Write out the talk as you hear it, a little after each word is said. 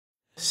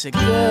Say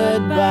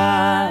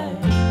goodbye,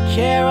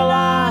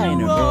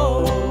 Carolina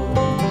Road.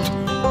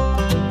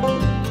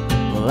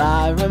 Well,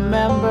 I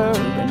remember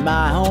in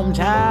my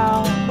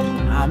hometown,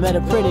 I met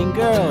a pretty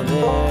girl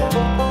there.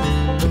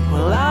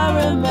 Well,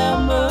 I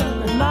remember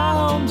in my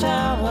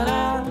hometown when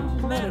I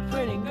met a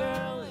pretty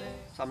girl there.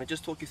 So I'm going to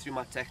just talk you through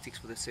my tactics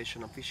for this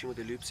session. I'm fishing with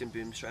the loops and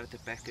booms straight at the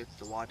packet,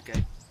 the wide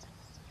gate,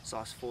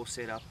 size 4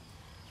 setup.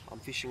 I'm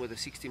fishing with a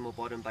 16mm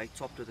bottom bait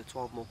topped with a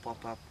 12mm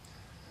pop-up.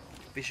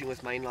 Fishing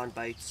with mainline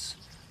baits,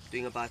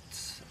 doing about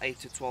 8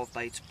 to 12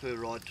 baits per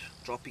rod,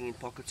 dropping in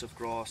pockets of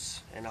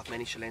grass, and I've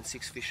managed to land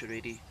 6 fish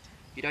already.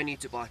 You don't need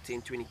to buy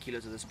 10-20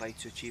 kilos of this bait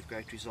to achieve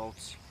great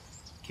results.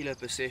 Kilo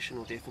per session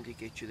will definitely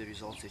get you the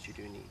results that you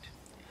do need.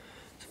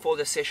 So for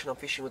this session I'm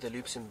fishing with the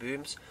loops and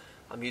booms.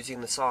 I'm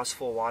using the size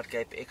 4 wide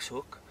gape X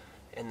hook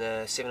and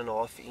the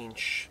 7.5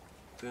 inch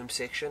boom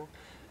section.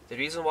 The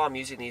reason why I'm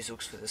using these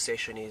hooks for this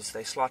session is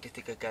they're slightly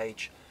thicker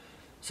gauge,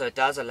 so it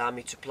does allow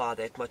me to apply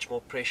that much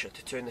more pressure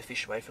to turn the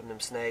fish away from them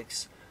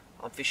snags.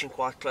 I'm fishing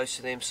quite close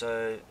to them,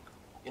 so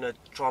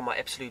try my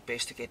absolute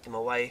best to get them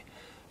away.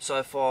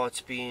 So far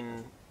it's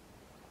been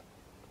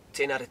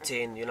 10 out of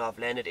 10. I've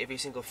landed every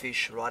single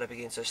fish right up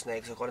against those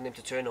snags. I've gotten them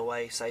to turn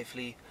away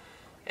safely,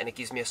 and it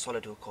gives me a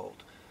solid hook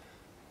hold.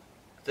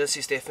 This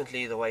is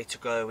definitely the way to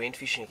go when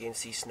fishing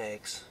against these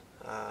snags.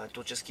 It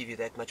will just give you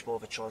that much more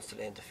of a chance to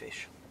land the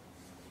fish.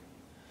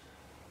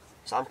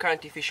 So I'm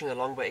currently fishing the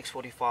Longbow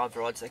X45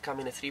 rods. They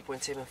come in a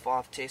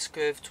 3.75 test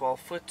curve, 12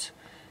 foot,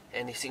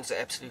 and these things are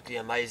absolutely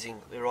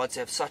amazing. The rods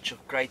have such a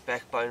great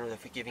backbone with a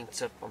forgiving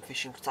tip. I'm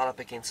fishing tied up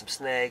against some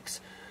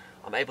snags.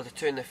 I'm able to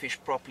turn the fish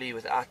properly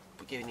without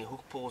giving you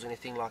hook pulls or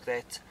anything like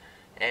that.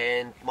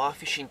 And my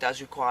fishing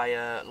does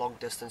require long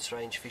distance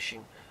range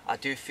fishing. I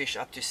do fish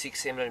up to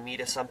 600-700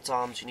 meters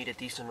sometimes. You need a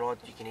decent rod,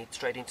 you can hit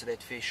straight into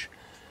that fish.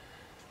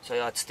 So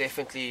yeah,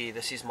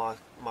 this is my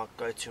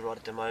go-to rod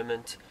at the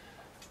moment.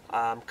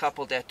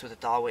 Coupled that with a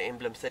Daiwa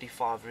Emblem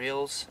 35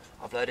 reels.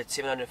 I've loaded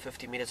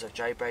 750 meters of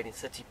J-braid in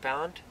 30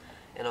 pound,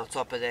 and on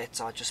top of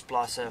that I just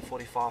splice a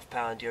 45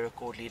 pound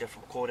Duracord leader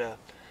from Quarter.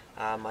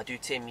 I do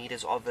 10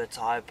 meters of it,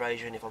 high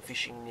abrasion if I'm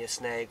fishing near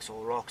snags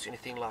or rocks,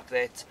 anything like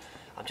that.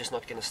 I'm just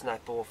not going to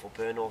snap off or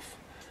burn off.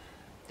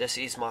 This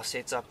is my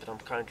setup that I'm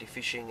currently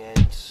fishing,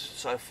 and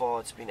so far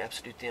it's been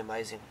absolutely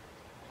amazing.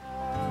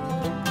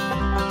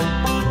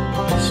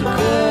 So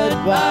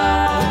goodbye,